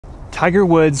Tiger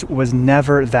Woods was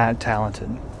never that talented,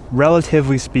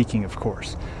 relatively speaking, of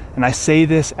course. And I say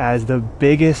this as the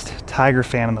biggest Tiger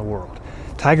fan in the world.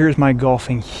 Tiger is my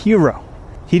golfing hero.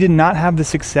 He did not have the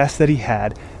success that he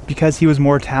had because he was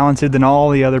more talented than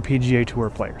all the other PGA Tour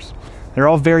players. They're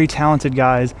all very talented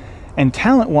guys, and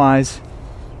talent-wise,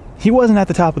 he wasn't at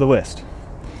the top of the list.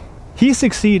 He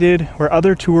succeeded where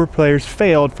other tour players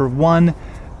failed for one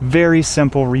very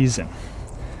simple reason.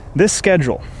 This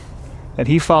schedule that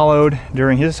he followed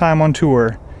during his time on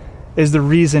tour is the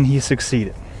reason he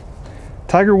succeeded.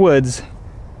 Tiger Woods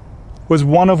was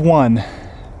one of one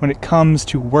when it comes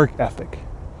to work ethic.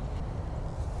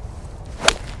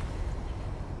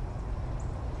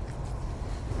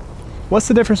 What's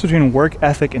the difference between work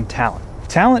ethic and talent?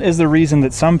 Talent is the reason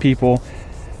that some people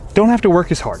don't have to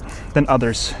work as hard than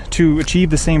others to achieve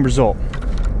the same result.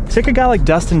 Take a guy like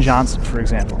Dustin Johnson, for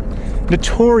example.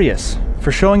 Notorious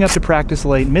for showing up to practice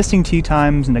late, missing tee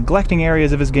times, neglecting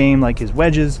areas of his game like his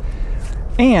wedges,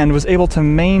 and was able to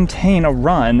maintain a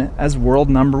run as world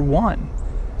 #1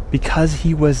 because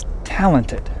he was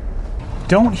talented.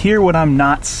 Don't hear what I'm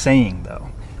not saying though.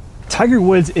 Tiger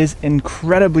Woods is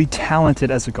incredibly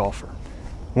talented as a golfer.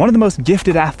 One of the most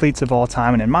gifted athletes of all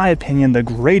time, and in my opinion, the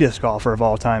greatest golfer of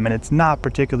all time, and it's not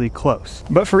particularly close.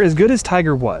 But for as good as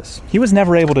Tiger was, he was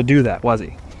never able to do that, was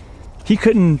he? He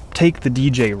couldn't take the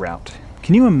DJ route.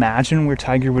 Can you imagine where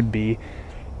Tiger would be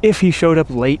if he showed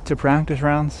up late to practice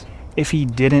rounds? If he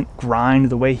didn't grind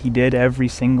the way he did every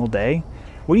single day?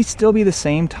 Would he still be the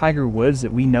same Tiger Woods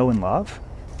that we know and love?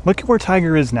 Look at where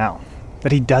Tiger is now,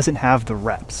 that he doesn't have the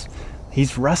reps.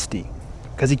 He's rusty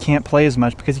because he can't play as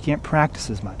much, because he can't practice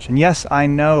as much. And yes, I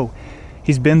know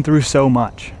he's been through so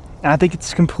much. And I think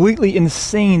it's completely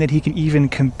insane that he can even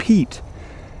compete.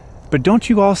 But don't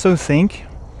you also think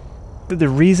that the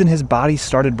reason his body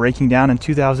started breaking down in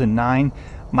 2009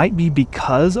 might be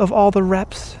because of all the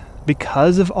reps?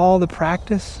 Because of all the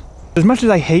practice? As much as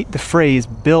I hate the phrase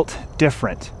built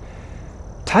different,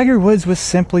 Tiger Woods was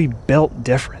simply built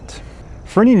different.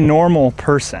 For any normal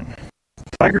person,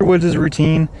 Tiger Woods'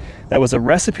 routine that was a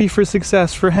recipe for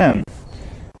success for him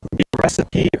would be a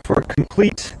recipe for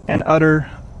complete and utter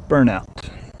burnout.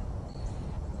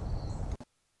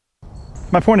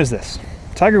 My point is this: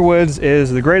 Tiger Woods is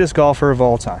the greatest golfer of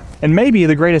all time, and maybe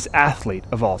the greatest athlete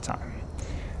of all time.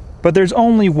 But there's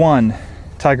only one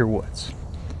Tiger Woods,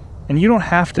 and you don't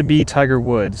have to be Tiger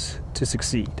Woods to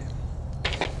succeed.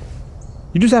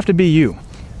 You just have to be you.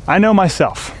 I know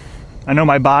myself. I know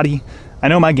my body. I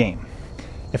know my game.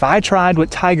 If I tried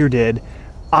what Tiger did,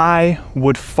 I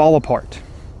would fall apart.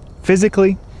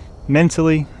 Physically,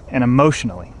 mentally, and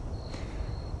emotionally.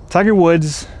 Tiger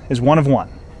Woods is one of one.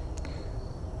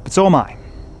 But so am I.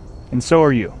 And so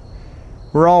are you.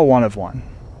 We're all one of one.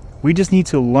 We just need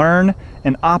to learn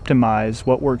and optimize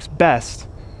what works best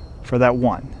for that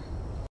one.